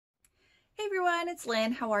everyone, it's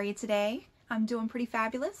Lynn. How are you today? I'm doing pretty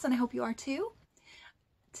fabulous and I hope you are too.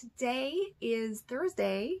 Today is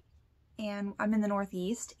Thursday and I'm in the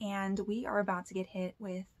Northeast and we are about to get hit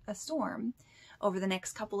with a storm over the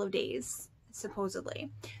next couple of days, supposedly.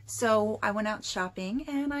 So I went out shopping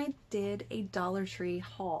and I did a Dollar Tree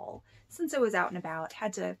haul. Since I was out and about,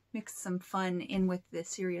 had to mix some fun in with the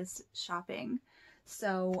serious shopping.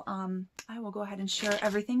 So I will go ahead and share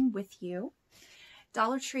everything with you.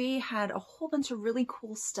 Dollar Tree had a whole bunch of really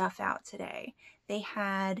cool stuff out today. They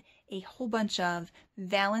had a whole bunch of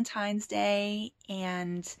Valentine's Day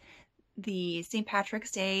and the St.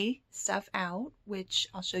 Patrick's Day stuff out, which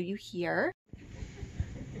I'll show you here.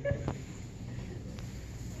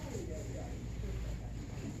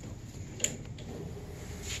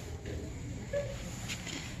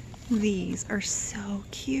 These are so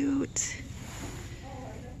cute.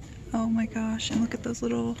 Oh my gosh, and look at those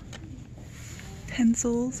little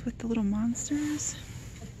pencils with the little monsters.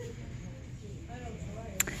 I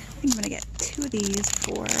think I'm gonna get 2 of these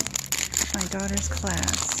for my daughter's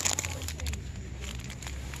class.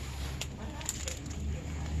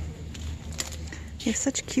 They have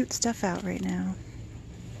such cute stuff out right now.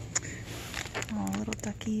 Oh, little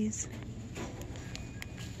duckies.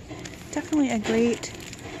 Definitely a great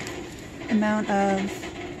amount of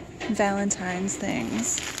Valentine's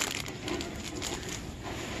things.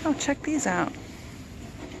 Oh, check these out.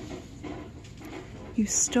 You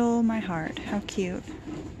stole my heart. How cute.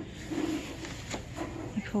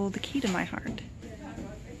 You hold the key to my heart.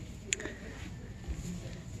 You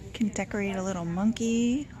can decorate a little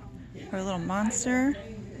monkey or a little monster.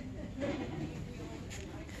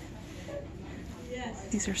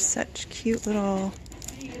 These are such cute little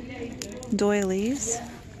doilies.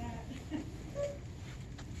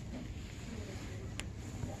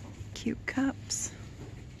 Cute cups.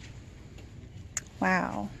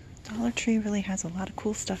 Wow. Dollar Tree really has a lot of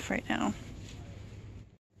cool stuff right now.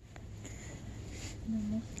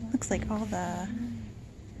 Looks like all the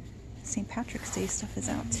St. Patrick's Day stuff is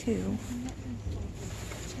out too.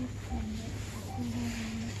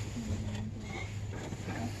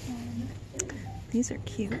 These are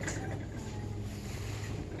cute.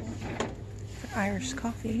 For Irish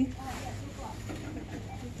coffee.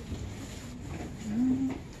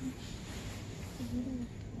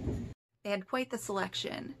 They had quite the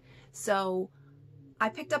selection. So I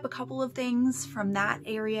picked up a couple of things from that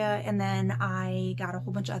area and then I got a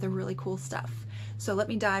whole bunch of other really cool stuff. So let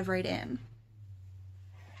me dive right in.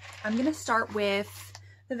 I'm gonna start with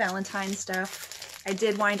the Valentine stuff. I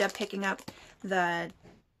did wind up picking up the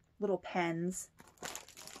little pens.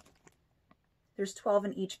 There's 12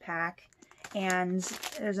 in each pack and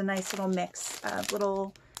there's a nice little mix of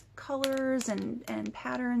little colors and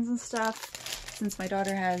patterns and stuff. Since my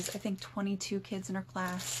daughter has, I think, 22 kids in her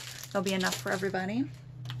class, there'll be enough for everybody.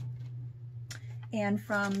 And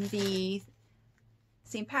from the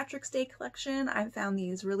St. Patrick's Day collection, I found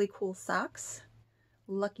these really cool socks.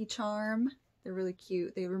 Lucky Charm. They're really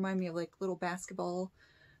cute. They remind me of like little basketball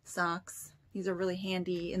socks. These are really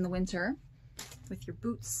handy in the winter with your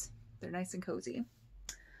boots. They're nice and cozy.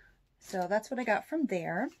 So that's what I got from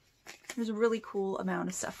there. There's a really cool amount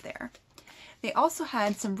of stuff there. They also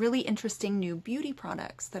had some really interesting new beauty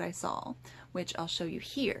products that I saw, which I'll show you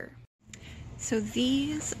here. So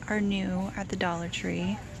these are new at the Dollar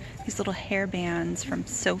Tree. These little hair bands from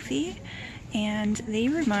Sophie, and they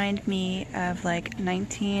remind me of like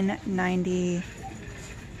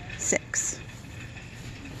 1996.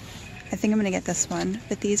 I think I'm gonna get this one,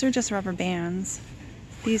 but these are just rubber bands.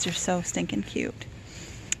 These are so stinking cute.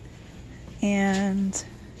 And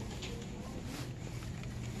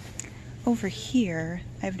over here,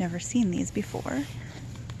 I've never seen these before.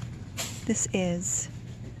 This is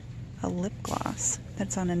a lip gloss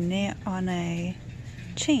that's on a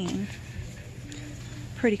chain.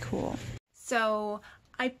 Pretty cool. So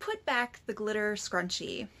I put back the glitter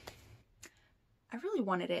scrunchie. I really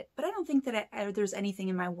wanted it, but I don't think that there's anything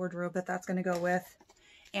in my wardrobe that that's gonna go with.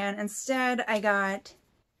 And instead I got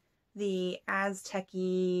the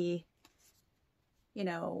Aztec-y, you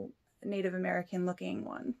know, Native American looking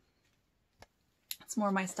one. It's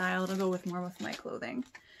more my style. It'll go with more with my clothing.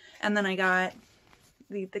 And then I got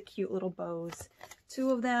the cute little bows.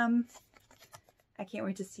 2 of them. I can't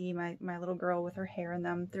wait to see my little girl with her hair in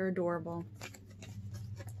them. They're adorable.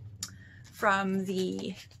 From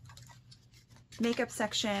the makeup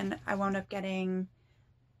section, I wound up getting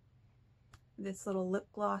this little lip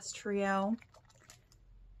gloss trio.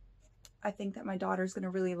 I think that my daughter's going to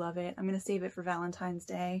really love it. I'm going to save it for Valentine's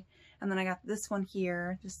Day. And then I got this one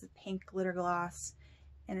here, just a pink glitter gloss.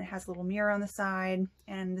 And it has a little mirror on the side.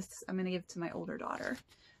 And this I'm going to give to my older daughter.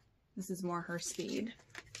 This is more her speed.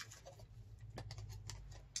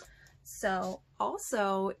 So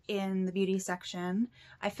also in the beauty section,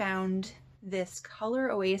 I found this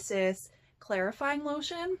Color Oasis clarifying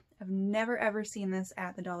lotion. I've never ever seen this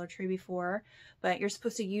at the Dollar Tree before, but you're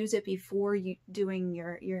supposed to use it before you doing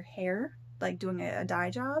your hair, like doing a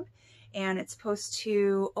dye job. And it's supposed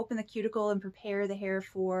to open the cuticle and prepare the hair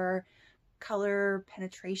for color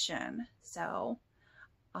penetration. So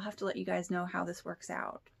I'll have to let you guys know how this works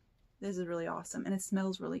out. This is really awesome, and it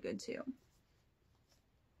smells really good too.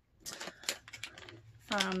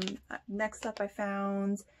 Next up I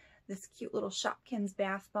found this cute little Shopkins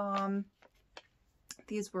bath bomb.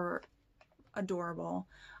 These were adorable.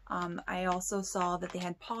 I also saw that they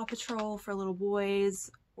had Paw Patrol for little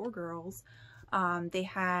boys or girls. They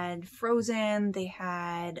had Frozen, they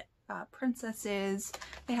had princesses,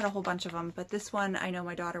 they had a whole bunch of them, but this one I know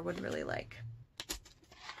my daughter would really like.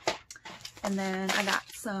 And then I got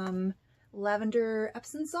some lavender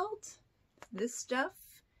Epsom salt. This stuff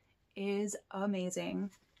is amazing.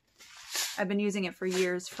 I've been using it for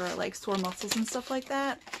years for like sore muscles and stuff like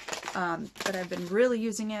that, but I've been really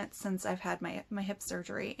using it since I've had my hip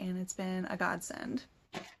surgery, and it's been a godsend.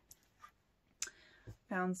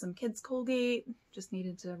 Found some kids Colgate, just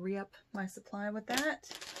needed to re-up my supply with that.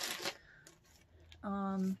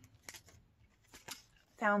 Found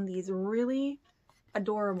these really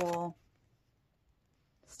adorable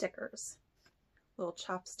stickers, little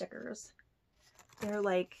chop stickers. They're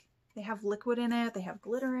like, they have liquid in it, they have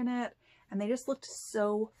glitter in it, and they just looked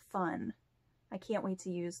so fun. I can't wait to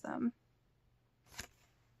use them.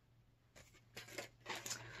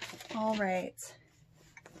 All right,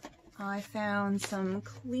 I found some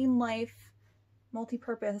Clean Life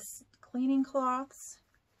multi-purpose cleaning cloths.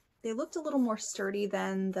 They looked a little more sturdy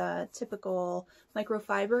than the typical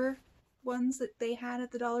microfiber ones that they had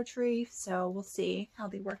at the Dollar Tree, so we'll see how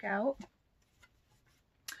they work out.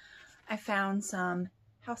 I found some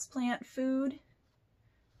houseplant food,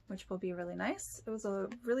 which will be really nice. It was a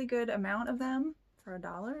really good amount of them for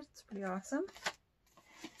 $1. It's pretty awesome.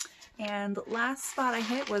 And the last spot I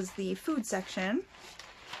hit was the food section,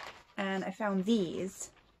 and I found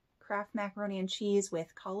these Kraft macaroni and cheese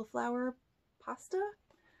with cauliflower pasta.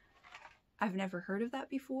 I've never heard of that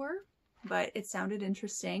before, but it sounded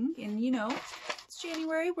interesting. And you know, it's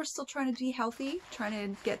January, we're still trying to be healthy, trying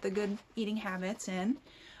to get the good eating habits in.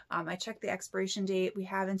 I checked the expiration date. We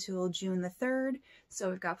have until June the 3rd, so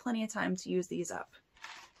we've got plenty of time to use these up.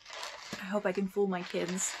 I hope I can fool my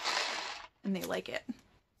kids and they like it.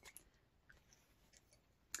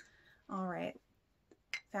 All right,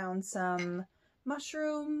 found some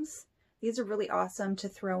mushrooms. These are really awesome to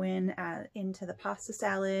throw in into the pasta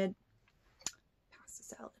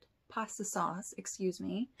sauce, excuse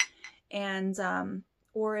me. And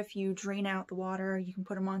or if you drain out the water, you can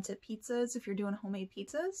put them onto pizzas if you're doing homemade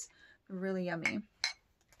pizzas. They're really yummy.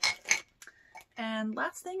 And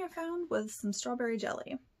last thing I found was some strawberry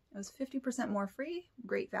jelly. It was 50% more free,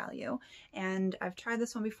 great value. And I've tried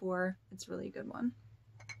this one before. It's really a good one.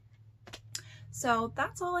 So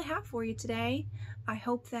that's all I have for you today. I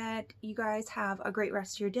hope that you guys have a great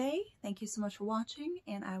rest of your day. Thank you so much for watching,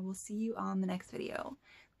 and I will see you on the next video.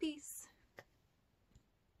 Peace.